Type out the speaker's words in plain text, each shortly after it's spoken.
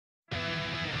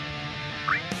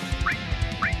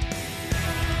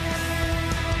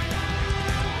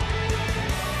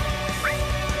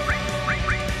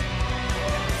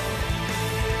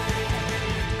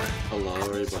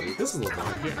This is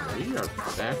Levont here, and we are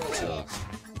back to,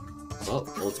 well,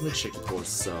 Ultimate Chicken Course,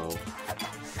 so...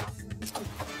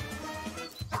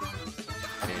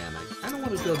 And I kinda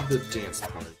wanna go to the dance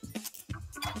part.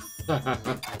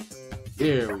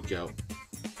 Here we go.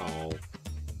 Oh.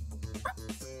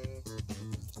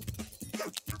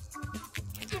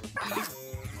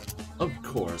 Of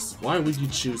course, why would you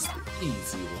choose the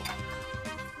easy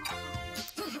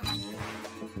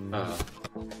one?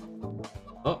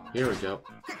 Oh, here we go.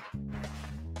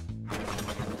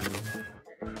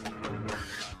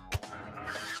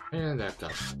 And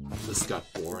this got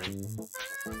boring.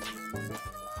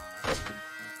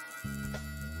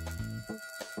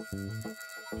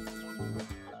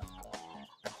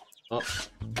 Oh,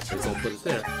 let's all put it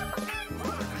there.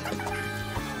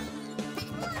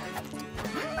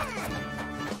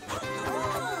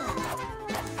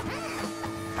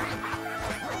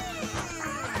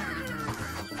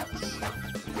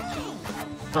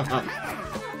 Haha.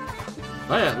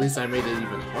 But at least I made it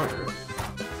even harder.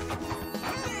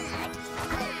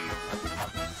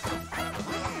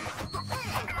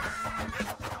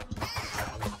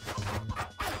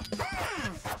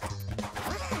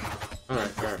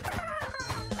 Alright.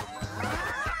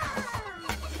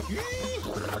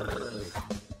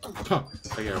 Huh,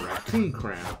 I got a raccoon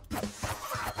crown.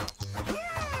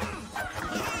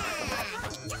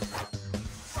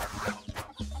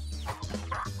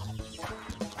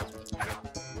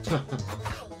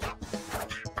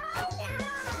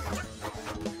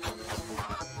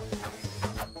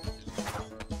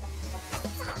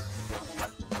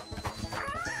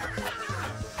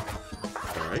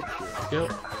 Alright, here we go.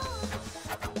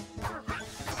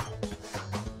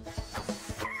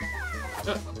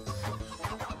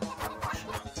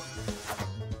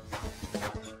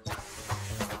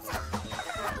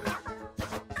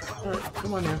 Alright,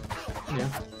 come on now. Yeah.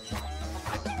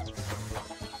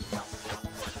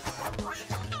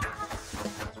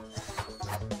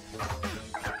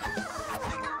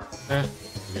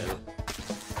 Get it.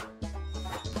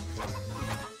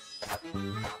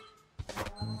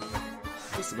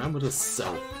 Just remember to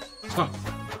sell. Huh.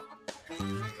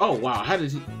 Oh wow, how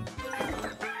did he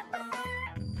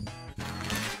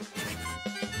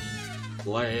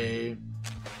play?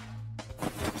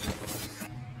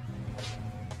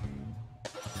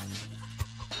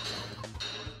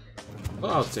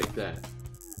 Well, I'll take that.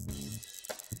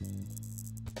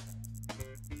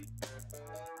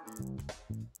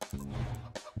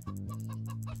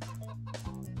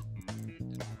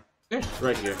 Yeah,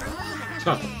 right here.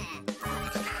 Huh.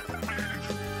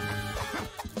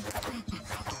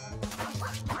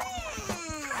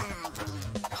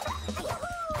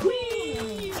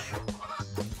 Whee!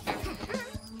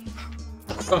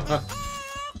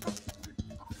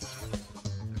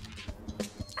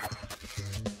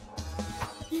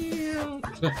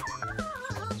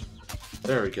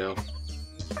 There we go.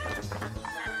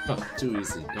 Oh, too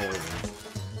easy. No way.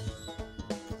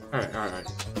 Alright.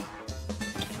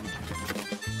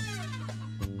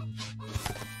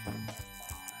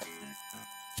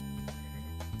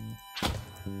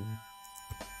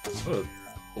 I'm gonna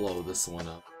blow this one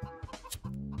up.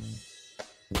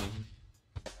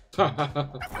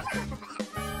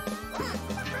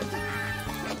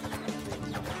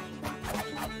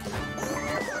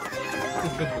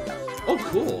 Oh,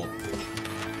 cool.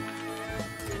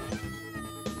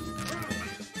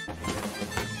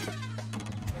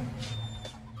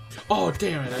 Oh,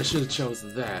 damn it, I should have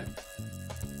chosen that.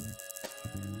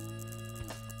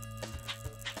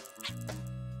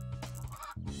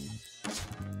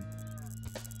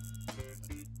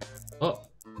 Oh.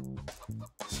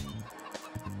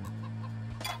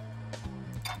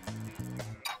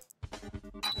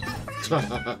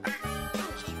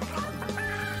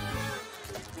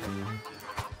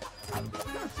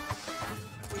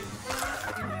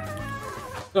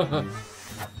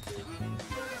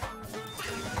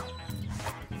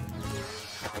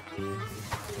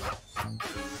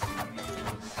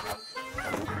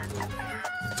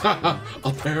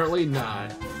 Apparently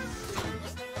not.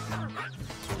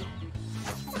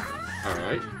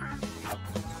 Alright.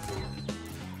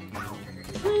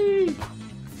 Whee!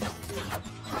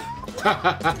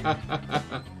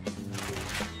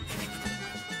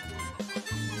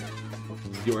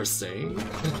 You were saying?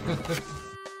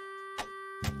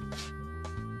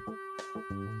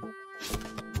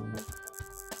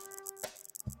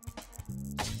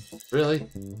 Really?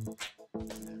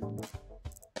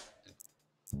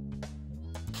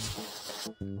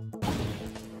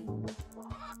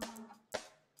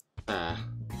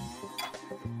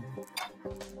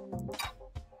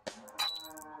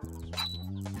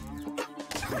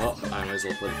 Well, I might as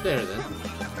well put it there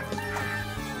then.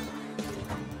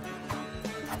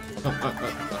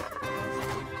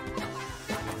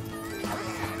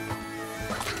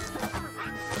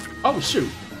 Oh, shoot!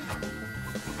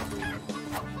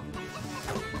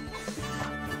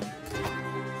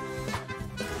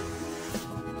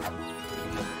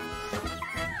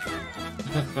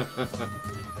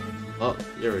 Oh,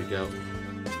 here we go.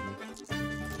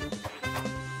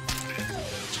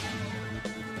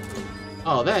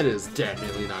 Oh, that is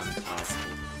definitely not impossible.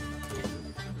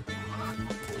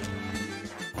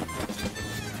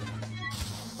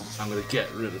 I'm gonna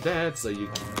get rid of that so you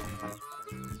can...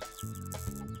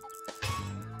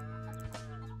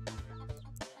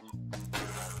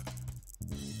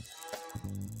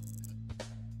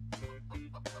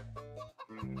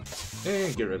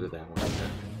 And get rid of that one.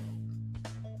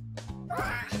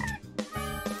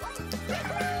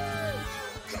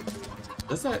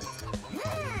 Does that...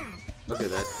 Okay,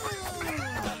 that...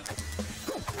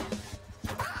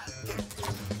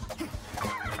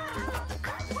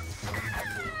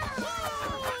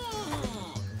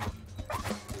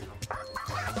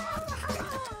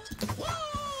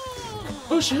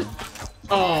 Oh shit!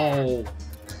 Oh!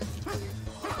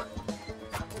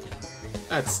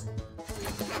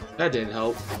 That didn't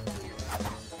help.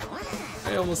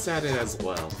 I almost had it as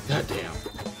well. God damn.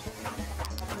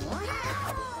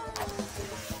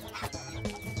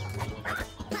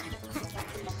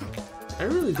 I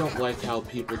really don't like how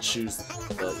people choose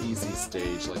the easy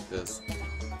stage like this.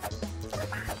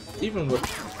 Even with...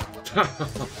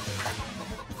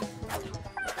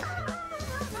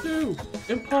 Dude!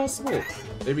 Impossible!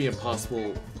 Maybe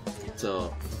impossible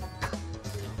to...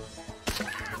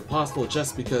 Impossible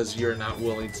just because you're not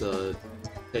willing to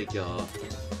take a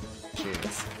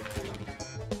chance.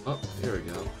 Oh, here we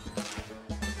go.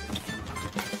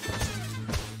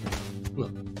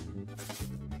 Look.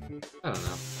 I don't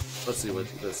know. Let's see what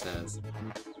this has.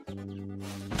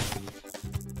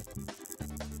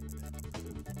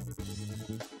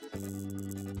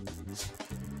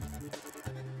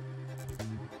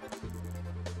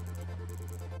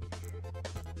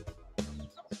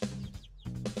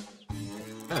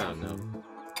 I don't know.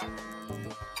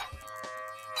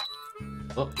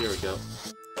 Oh, here we go.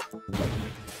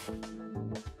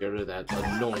 Get rid of that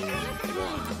annoying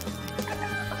one.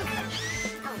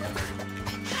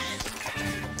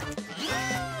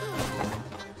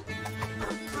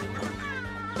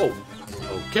 Oh,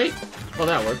 okay. Well,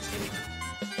 that worked.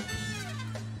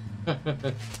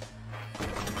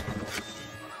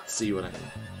 See what I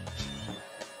mean.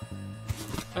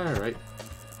 Alright.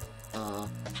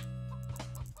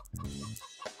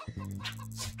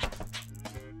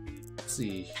 Let's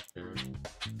see here.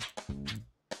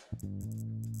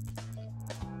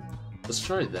 Let's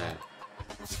try that.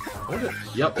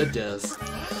 Yep, it does.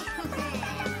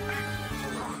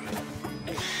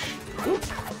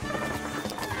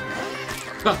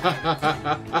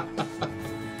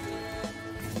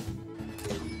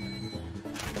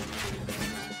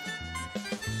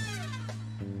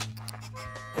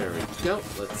 There we go.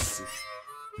 Let's see.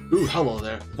 Ooh, hello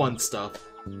there. Fun stuff.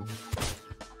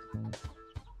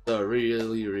 The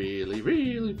really, really,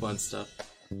 really fun stuff.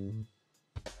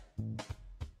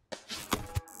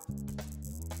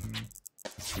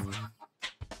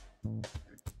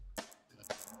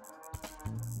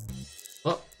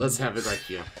 Well, let's have it right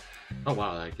here. Oh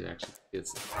wow, I can actually get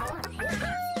some.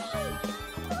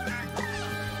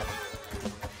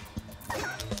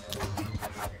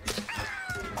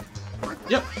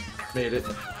 Yep, made it.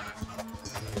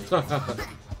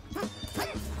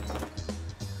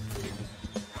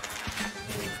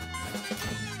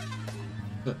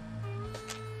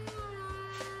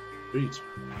 Reach.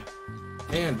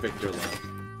 And Victor left.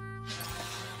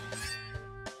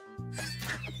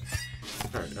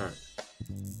 Alright, alright.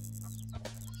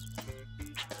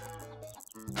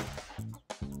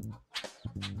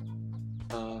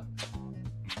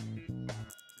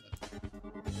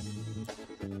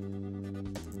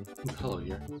 Hello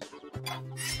here.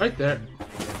 Right there.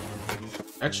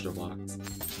 Extra blocks.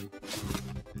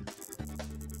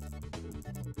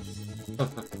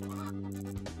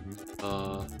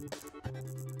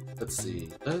 Let's see.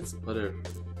 Let's put her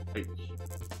right.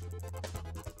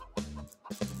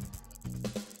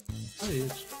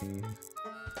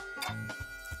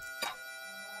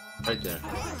 Right there.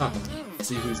 Huh.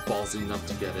 See who's ballsy enough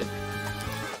to get it.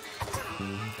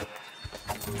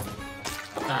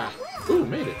 Ah. Ooh,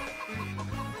 made it.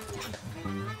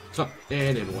 Huh.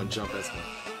 And in one jump as well.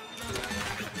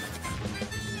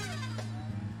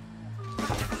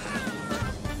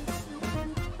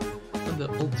 And the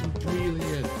ultimate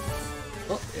brilliant.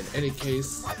 Well, in any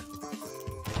case,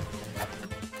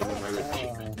 give me my rib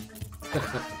cake.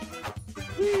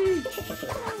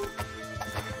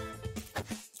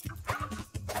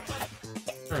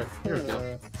 Alright, here we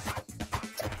go.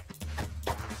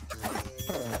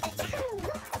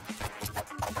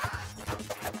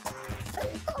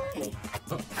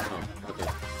 Oh, okay.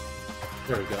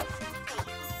 There we go.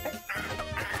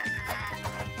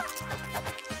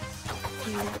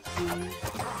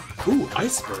 Ooh,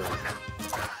 iceberg!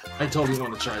 I totally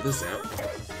want to try this out.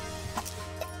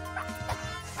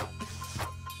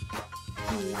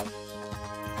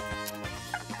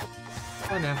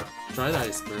 Come on now, try the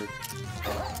iceberg.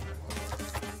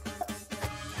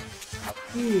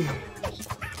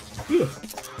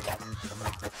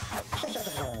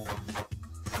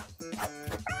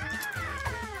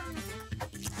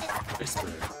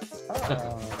 Iceberg.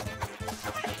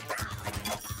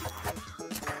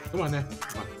 Come on now.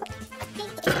 Come on.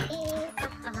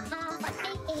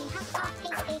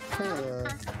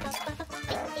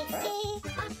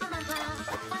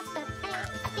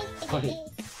 Wait.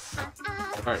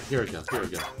 Alright, here we go, here we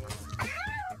go.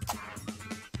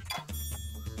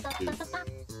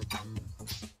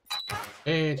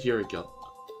 And here we go.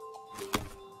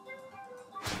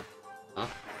 Huh?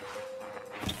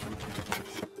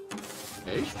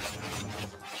 Okay.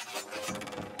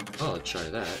 Oh, let's try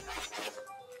that.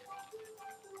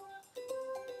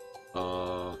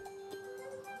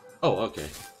 Oh, okay.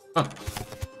 Huh.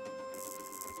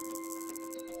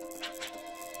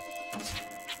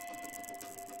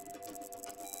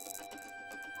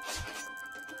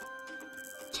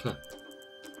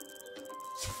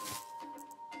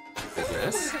 I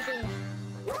guess.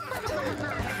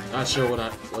 Not sure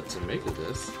what to make of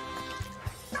this.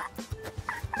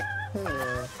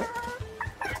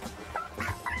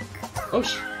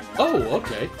 Oh,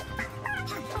 okay.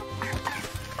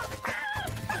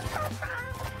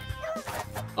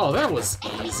 Oh, that was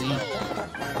easy.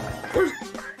 Where's...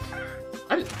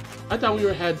 I thought we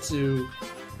had to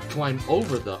climb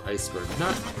over the iceberg,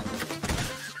 not...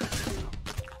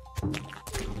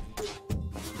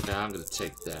 Nah, I'm gonna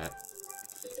take that.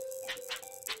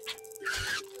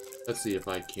 Let's see if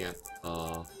I can't,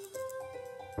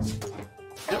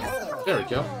 Yep, there we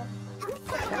go.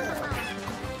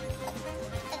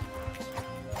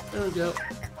 There we go.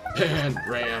 And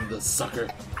ram the sucker.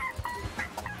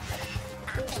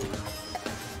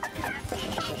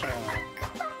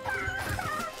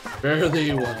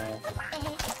 Barely one.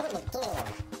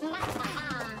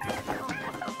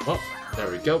 Oh, there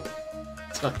we go.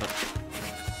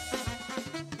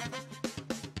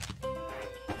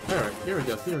 Alright, here we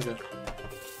go, here we go.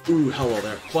 Ooh, hello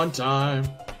there. Fun time!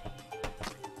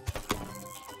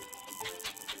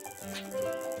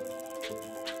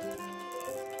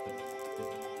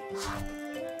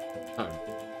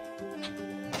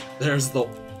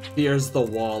 Here's the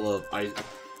wall of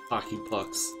hockey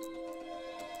pucks.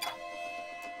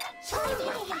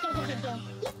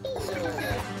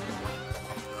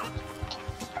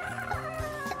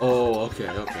 Oh, okay,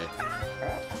 okay.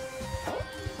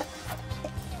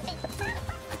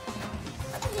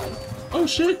 Oh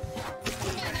shit!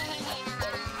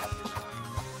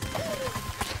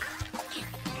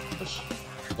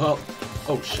 Well,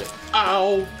 oh shit.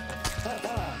 Ow!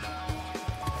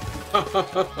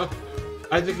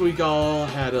 I think we all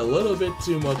had a little bit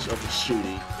too much of a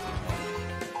shooty.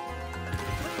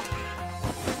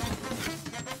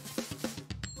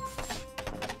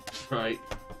 Right.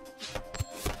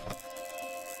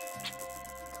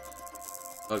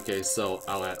 Okay, so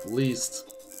I'll at least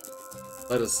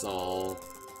let us all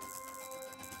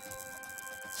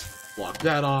block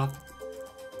that off,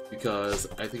 because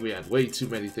I think we had way too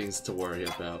many things to worry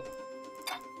about.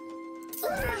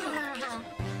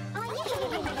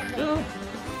 No.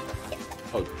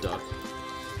 Oh, duck.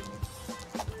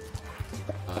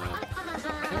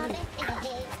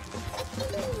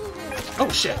 Oh,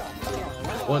 shit!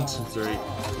 1, 2, 3.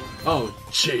 Oh,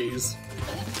 jeez.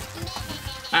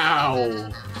 Ow!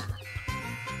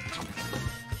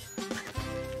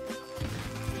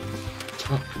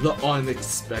 The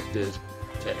unexpected.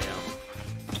 Damn.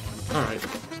 Alright.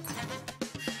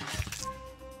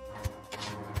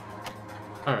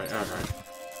 Alright, alright.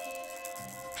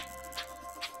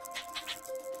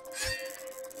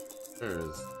 There it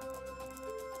is.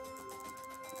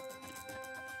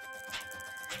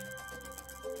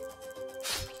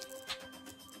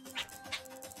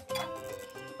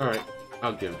 Alright,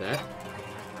 I'll give that.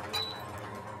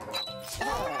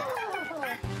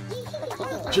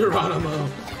 Geronimo!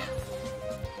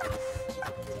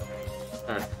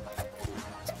 Alright.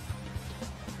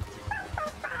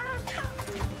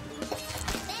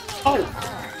 Oh!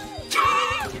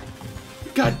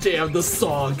 God damn, the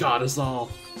saw got us all.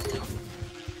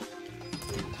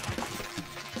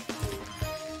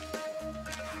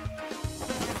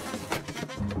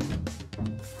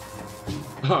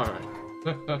 Alright.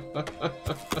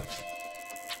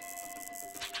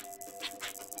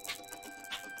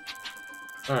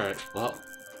 Alright, well,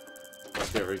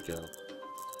 there we go.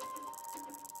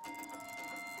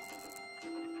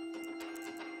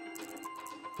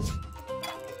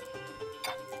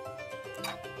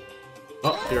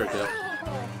 Oh, here we go.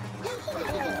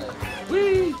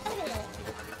 Whee!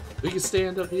 We can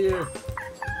stand up here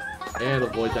and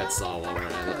avoid that saw while we're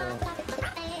at it.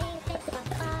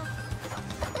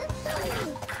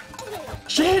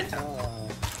 Shit!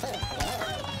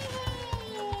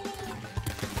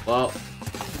 Well,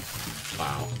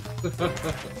 wow.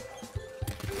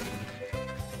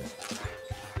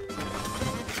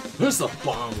 Where's the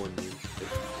bomb when you...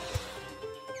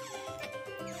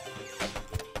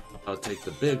 I'll take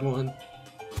the big one.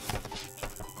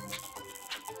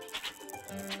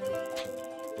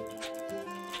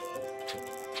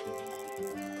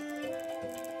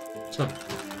 Huh.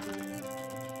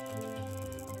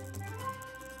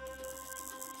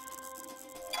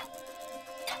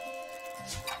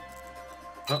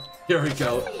 Oh, here we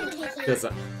go. There's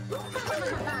a...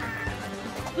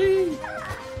 Whee!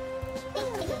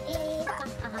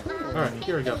 Alright,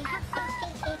 here we go.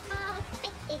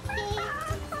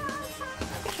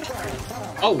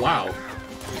 Oh, wow.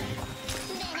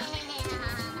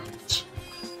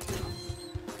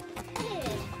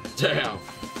 Damn.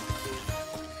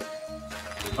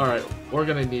 Alright, we're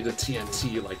gonna need a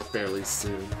TNT, like, fairly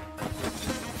soon.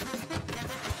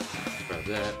 Grab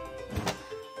that.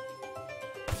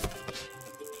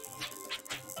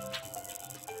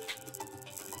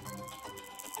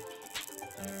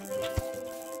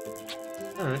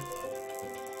 Alright.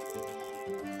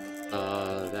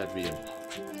 That'd be it.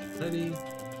 Ready?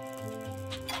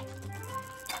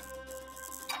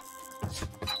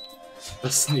 A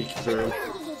sneak through.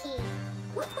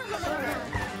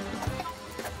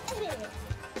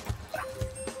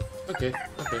 Okay,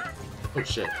 okay. Oh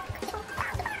shit.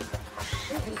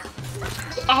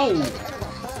 Oh!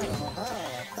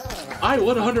 I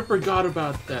 100% forgot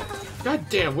about that. God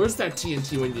damn, where's that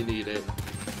TNT when you need it?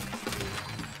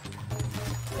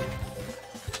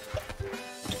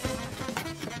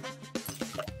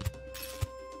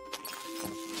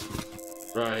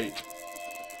 Right.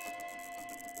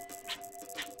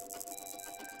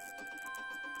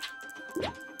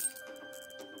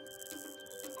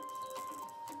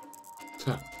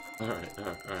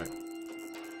 Alright.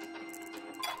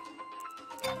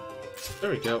 There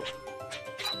we go.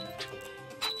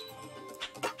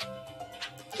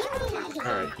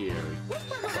 Alright, here.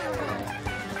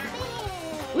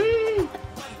 Whee!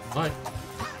 Bye.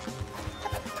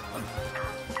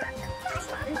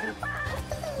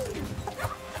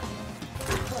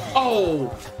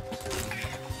 Oh!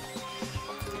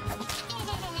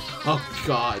 Oh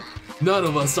god. None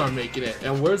of us are making it.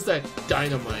 And where's that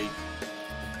dynamite?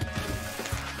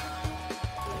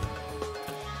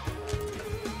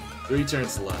 Three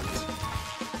turns left.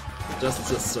 Just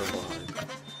to survive.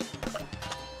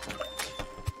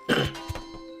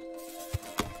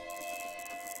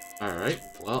 Alright,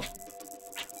 well.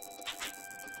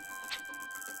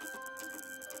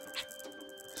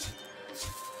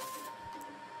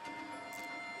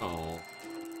 Oh.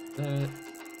 That.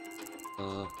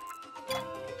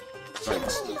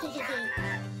 Right.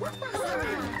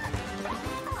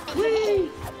 Whee!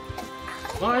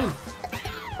 Fine!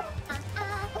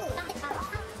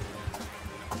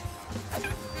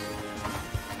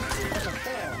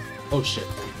 Oh shit.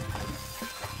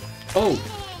 Oh!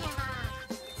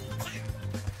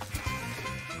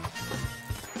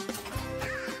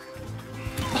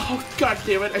 Oh god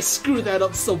damn it, I screwed that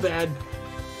up so bad.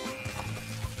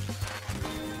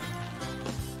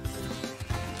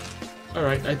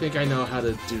 Alright, I think I know how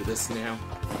to do this now.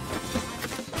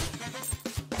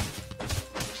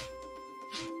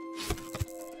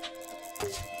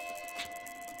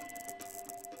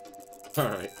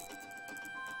 Alright.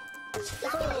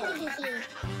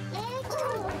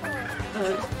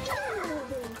 Alright.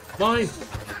 Mine!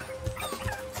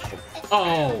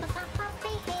 Oh!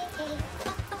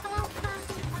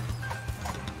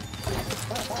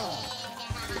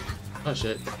 Oh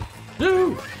shit.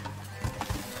 No!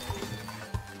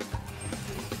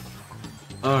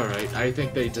 Alright, I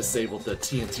think they disabled the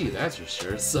TNT, that's for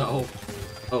sure, so...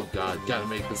 Oh god, gotta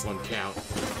make this one count.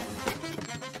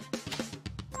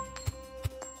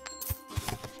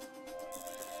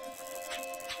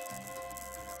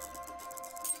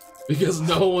 Because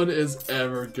no one is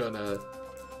ever gonna...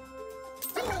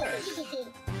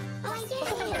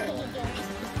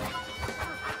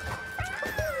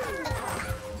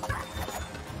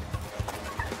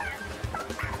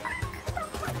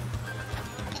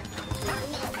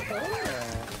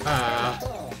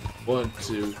 want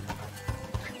to...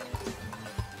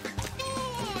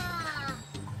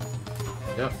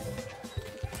 Yep.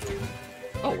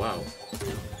 Oh, wow.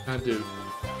 Kind of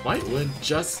might win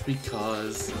just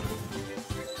because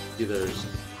either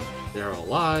they're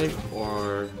alive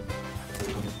or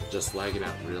just lagging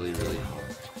out really, really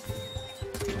hard.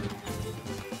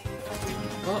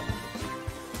 Well,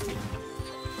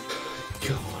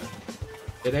 God.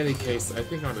 In any case, I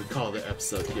think I'm going to call the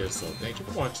episode here, so thank you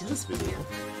for watching this video.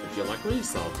 If you like what you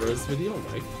saw, throw this video a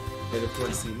like, and if you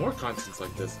want to see more content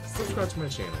like this, subscribe to my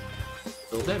channel.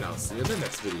 Till then, I'll see you in the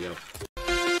next video.